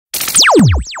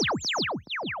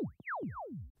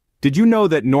Did you know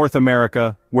that North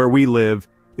America, where we live,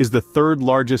 is the third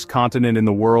largest continent in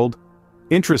the world?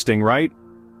 Interesting, right?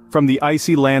 From the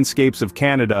icy landscapes of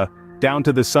Canada, down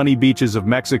to the sunny beaches of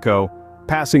Mexico,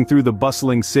 passing through the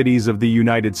bustling cities of the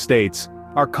United States,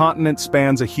 our continent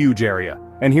spans a huge area.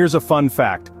 And here's a fun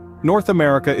fact. North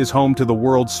America is home to the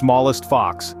world's smallest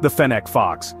fox, the fennec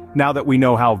fox. Now that we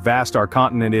know how vast our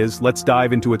continent is, let's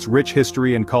dive into its rich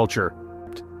history and culture.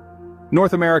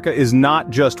 North America is not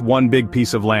just one big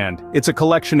piece of land. It's a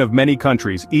collection of many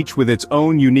countries, each with its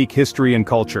own unique history and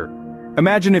culture.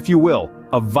 Imagine, if you will,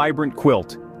 a vibrant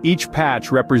quilt, each patch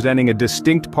representing a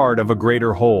distinct part of a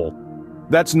greater whole.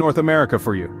 That's North America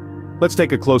for you. Let's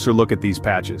take a closer look at these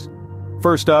patches.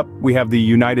 First up, we have the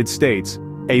United States,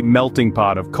 a melting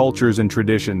pot of cultures and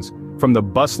traditions, from the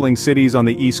bustling cities on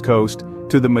the East Coast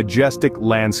to the majestic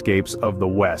landscapes of the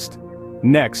West.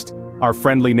 Next, our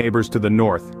friendly neighbors to the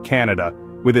north, Canada,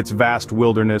 with its vast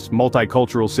wilderness,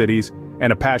 multicultural cities,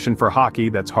 and a passion for hockey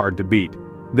that's hard to beat.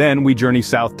 Then we journey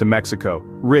south to Mexico,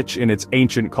 rich in its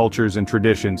ancient cultures and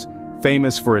traditions,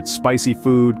 famous for its spicy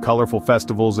food, colorful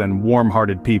festivals, and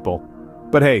warm-hearted people.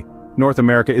 But hey, North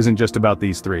America isn't just about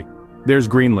these three. There's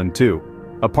Greenland too.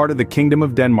 A part of the Kingdom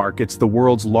of Denmark, it's the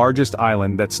world's largest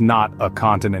island that's not a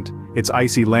continent. Its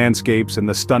icy landscapes and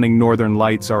the stunning northern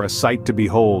lights are a sight to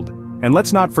behold. And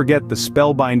let's not forget the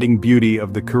spellbinding beauty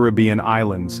of the Caribbean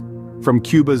islands. From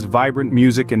Cuba's vibrant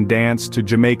music and dance to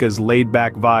Jamaica's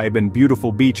laid-back vibe and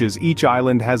beautiful beaches, each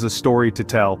island has a story to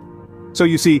tell. So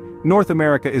you see, North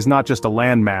America is not just a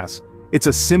landmass, it's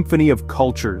a symphony of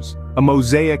cultures, a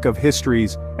mosaic of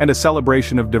histories, and a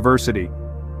celebration of diversity.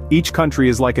 Each country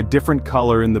is like a different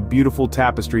color in the beautiful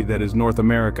tapestry that is North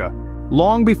America.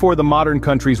 Long before the modern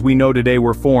countries we know today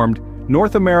were formed,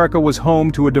 North America was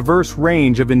home to a diverse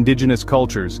range of indigenous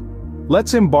cultures.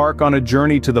 Let's embark on a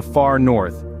journey to the far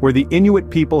north, where the Inuit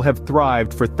people have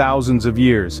thrived for thousands of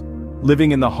years.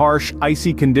 Living in the harsh,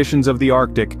 icy conditions of the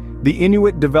Arctic, the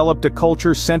Inuit developed a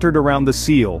culture centered around the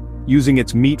seal, using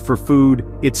its meat for food,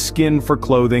 its skin for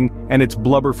clothing, and its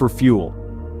blubber for fuel.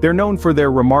 They're known for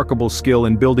their remarkable skill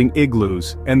in building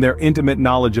igloos, and their intimate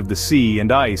knowledge of the sea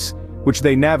and ice, which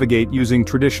they navigate using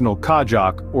traditional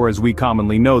kajak, or as we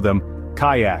commonly know them,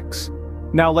 kayaks.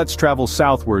 Now let's travel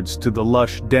southwards to the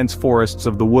lush, dense forests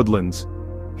of the woodlands.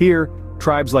 Here,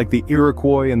 tribes like the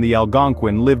Iroquois and the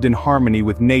Algonquin lived in harmony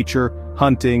with nature,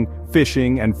 hunting,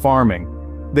 fishing, and farming.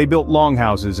 They built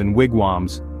longhouses and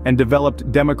wigwams, and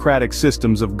developed democratic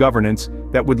systems of governance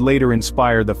that would later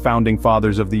inspire the founding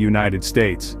fathers of the United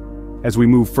States. As we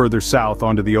move further south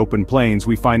onto the open plains,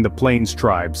 we find the Plains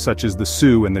tribes such as the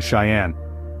Sioux and the Cheyenne.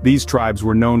 These tribes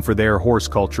were known for their horse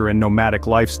culture and nomadic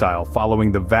lifestyle,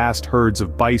 following the vast herds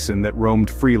of bison that roamed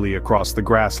freely across the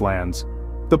grasslands.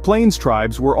 The Plains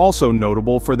tribes were also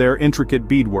notable for their intricate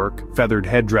beadwork, feathered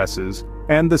headdresses,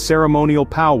 and the ceremonial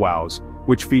powwows,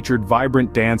 which featured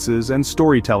vibrant dances and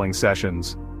storytelling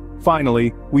sessions.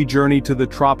 Finally, we journey to the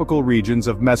tropical regions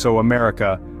of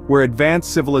Mesoamerica, where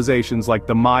advanced civilizations like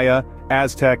the Maya,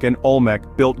 Aztec, and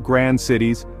Olmec built grand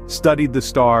cities, studied the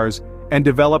stars, and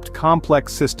developed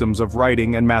complex systems of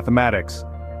writing and mathematics.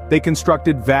 They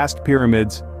constructed vast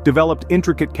pyramids, developed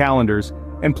intricate calendars,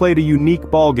 and played a unique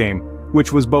ballgame,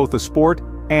 which was both a sport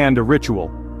and a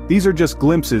ritual. These are just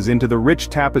glimpses into the rich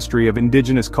tapestry of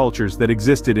indigenous cultures that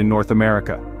existed in North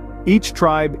America. Each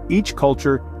tribe, each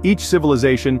culture, each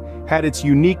civilization had its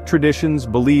unique traditions,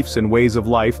 beliefs, and ways of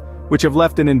life, which have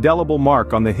left an indelible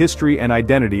mark on the history and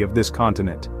identity of this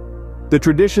continent. The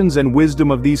traditions and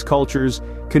wisdom of these cultures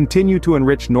continue to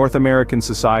enrich North American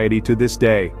society to this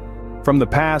day. From the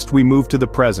past, we move to the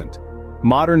present.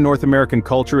 Modern North American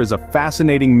culture is a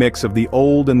fascinating mix of the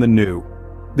old and the new.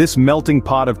 This melting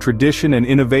pot of tradition and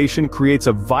innovation creates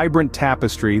a vibrant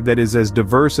tapestry that is as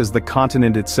diverse as the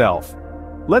continent itself.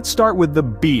 Let's start with the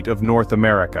beat of North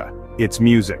America, its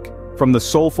music. From the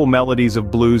soulful melodies of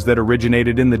blues that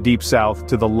originated in the Deep South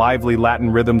to the lively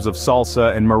Latin rhythms of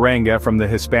salsa and merengue from the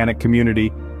Hispanic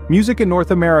community, music in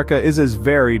North America is as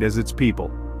varied as its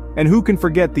people. And who can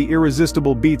forget the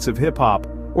irresistible beats of hip-hop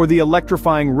or the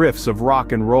electrifying riffs of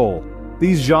rock and roll?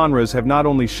 These genres have not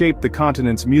only shaped the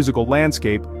continent's musical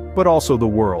landscape, but also the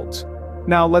world's.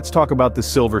 Now let's talk about the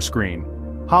silver screen.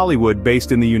 Hollywood,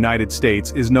 based in the United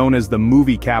States, is known as the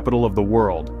movie capital of the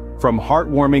world. From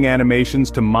heartwarming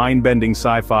animations to mind-bending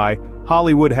sci-fi,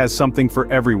 Hollywood has something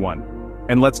for everyone.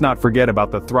 And let's not forget about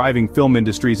the thriving film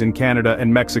industries in Canada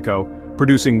and Mexico,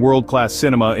 producing world-class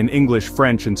cinema in English,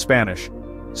 French, and Spanish.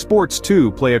 Sports,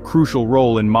 too, play a crucial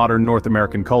role in modern North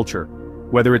American culture.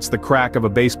 Whether it's the crack of a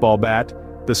baseball bat,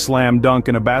 The slam dunk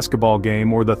in a basketball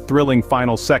game or the thrilling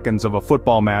final seconds of a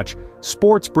football match,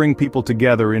 sports bring people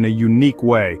together in a unique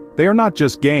way. They are not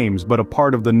just games but a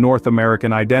part of the North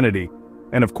American identity.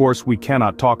 And of course, we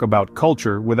cannot talk about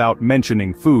culture without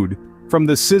mentioning food. From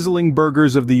the sizzling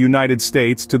burgers of the United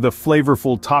States to the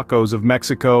flavorful tacos of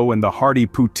Mexico and the hearty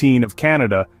poutine of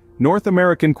Canada, North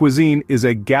American cuisine is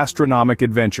a gastronomic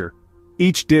adventure.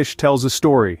 Each dish tells a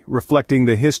story, reflecting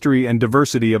the history and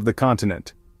diversity of the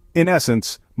continent. In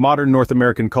essence, modern North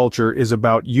American culture is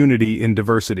about unity in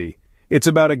diversity. It's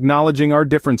about acknowledging our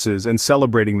differences and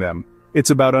celebrating them. It's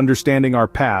about understanding our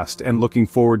past and looking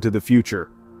forward to the future.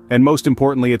 And most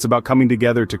importantly, it's about coming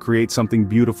together to create something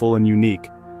beautiful and unique.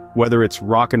 Whether it's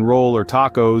rock and roll or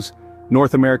tacos,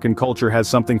 North American culture has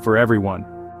something for everyone.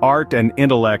 Art and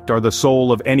intellect are the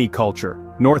soul of any culture.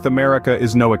 North America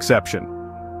is no exception.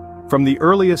 From the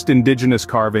earliest indigenous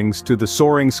carvings to the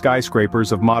soaring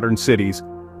skyscrapers of modern cities,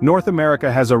 North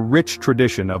America has a rich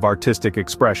tradition of artistic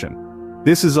expression.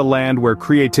 This is a land where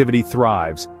creativity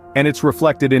thrives, and it's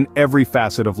reflected in every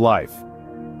facet of life.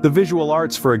 The visual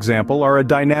arts, for example, are a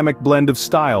dynamic blend of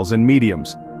styles and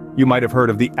mediums. You might have heard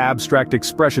of the abstract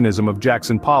expressionism of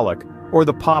Jackson Pollock, or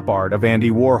the pop art of Andy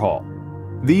Warhol.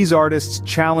 These artists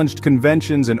challenged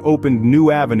conventions and opened new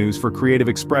avenues for creative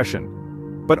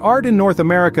expression. But art in North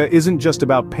America isn't just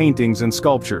about paintings and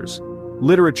sculptures.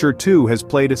 Literature too has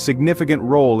played a significant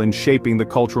role in shaping the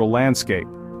cultural landscape.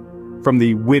 From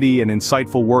the witty and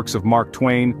insightful works of Mark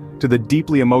Twain to the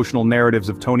deeply emotional narratives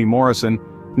of Toni Morrison,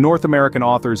 North American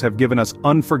authors have given us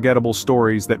unforgettable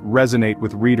stories that resonate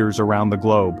with readers around the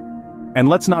globe. And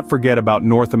let's not forget about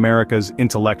North America's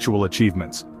intellectual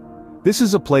achievements. This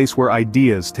is a place where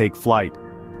ideas take flight.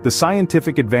 The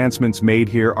scientific advancements made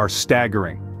here are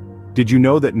staggering. Did you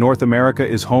know that North America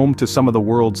is home to some of the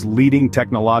world's leading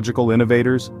technological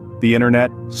innovators? The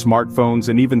internet, smartphones,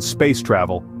 and even space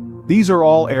travel. These are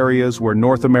all areas where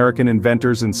North American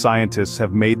inventors and scientists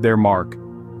have made their mark.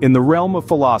 In the realm of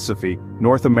philosophy,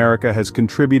 North America has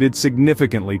contributed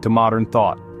significantly to modern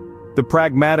thought. The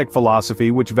pragmatic philosophy,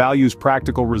 which values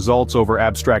practical results over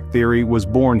abstract theory, was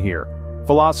born here.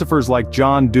 Philosophers like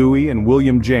John Dewey and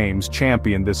William James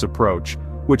championed this approach,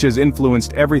 which has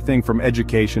influenced everything from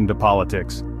education to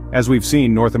politics. As we've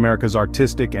seen, North America's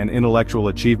artistic and intellectual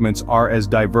achievements are as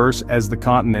diverse as the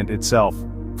continent itself.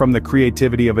 From the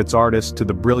creativity of its artists to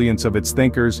the brilliance of its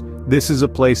thinkers, this is a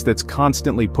place that's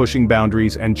constantly pushing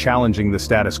boundaries and challenging the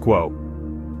status quo.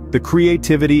 The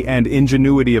creativity and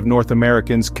ingenuity of North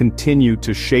Americans continue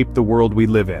to shape the world we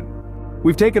live in.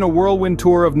 We've taken a whirlwind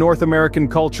tour of North American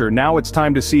culture. Now it's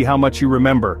time to see how much you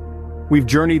remember. We've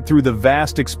journeyed through the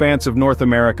vast expanse of North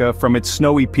America, from its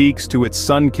snowy peaks to its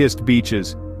sun-kissed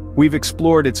beaches. We've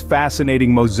explored its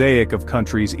fascinating mosaic of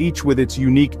countries, each with its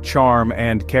unique charm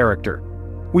and character.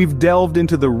 We've delved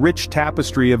into the rich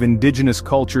tapestry of indigenous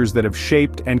cultures that have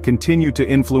shaped and continue to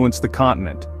influence the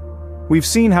continent. We've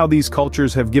seen how these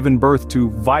cultures have given birth to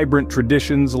vibrant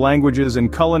traditions, languages,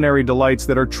 and culinary delights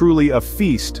that are truly a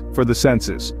feast for the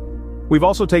senses. We've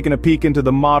also taken a peek into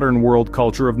the modern world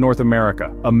culture of North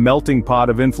America, a melting pot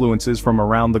of influences from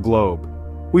around the globe.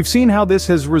 We've seen how this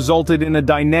has resulted in a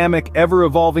dynamic,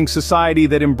 ever-evolving society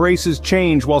that embraces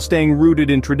change while staying rooted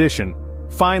in tradition.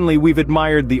 Finally, we've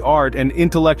admired the art and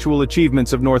intellectual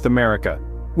achievements of North America.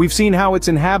 We've seen how its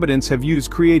inhabitants have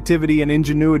used creativity and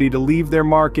ingenuity to leave their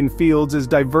mark in fields as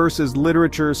diverse as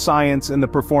literature, science, and the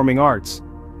performing arts.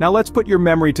 Now let's put your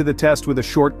memory to the test with a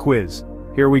short quiz.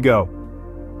 Here we go.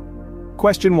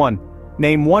 Question 1.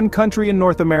 Name one country in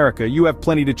North America. You have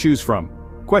plenty to choose from.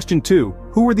 Question 2.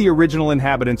 Who were the original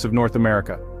inhabitants of North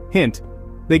America? Hint: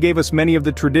 they gave us many of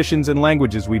the traditions and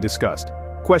languages we discussed.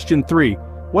 Question 3.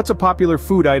 What's a popular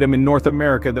food item in North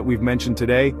America that we've mentioned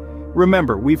today?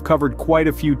 Remember, we've covered quite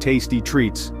a few tasty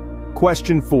treats.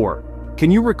 Question 4.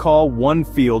 Can you recall one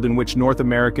field in which North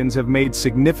Americans have made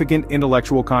significant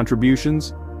intellectual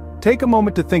contributions? Take a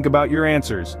moment to think about your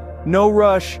answers. No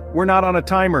rush, we're not on a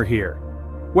timer here.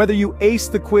 Whether you ace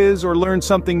the quiz or learn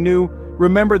something new,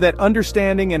 remember that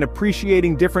understanding and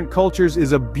appreciating different cultures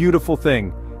is a beautiful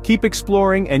thing. Keep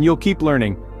exploring and you'll keep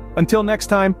learning. Until next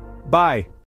time, bye.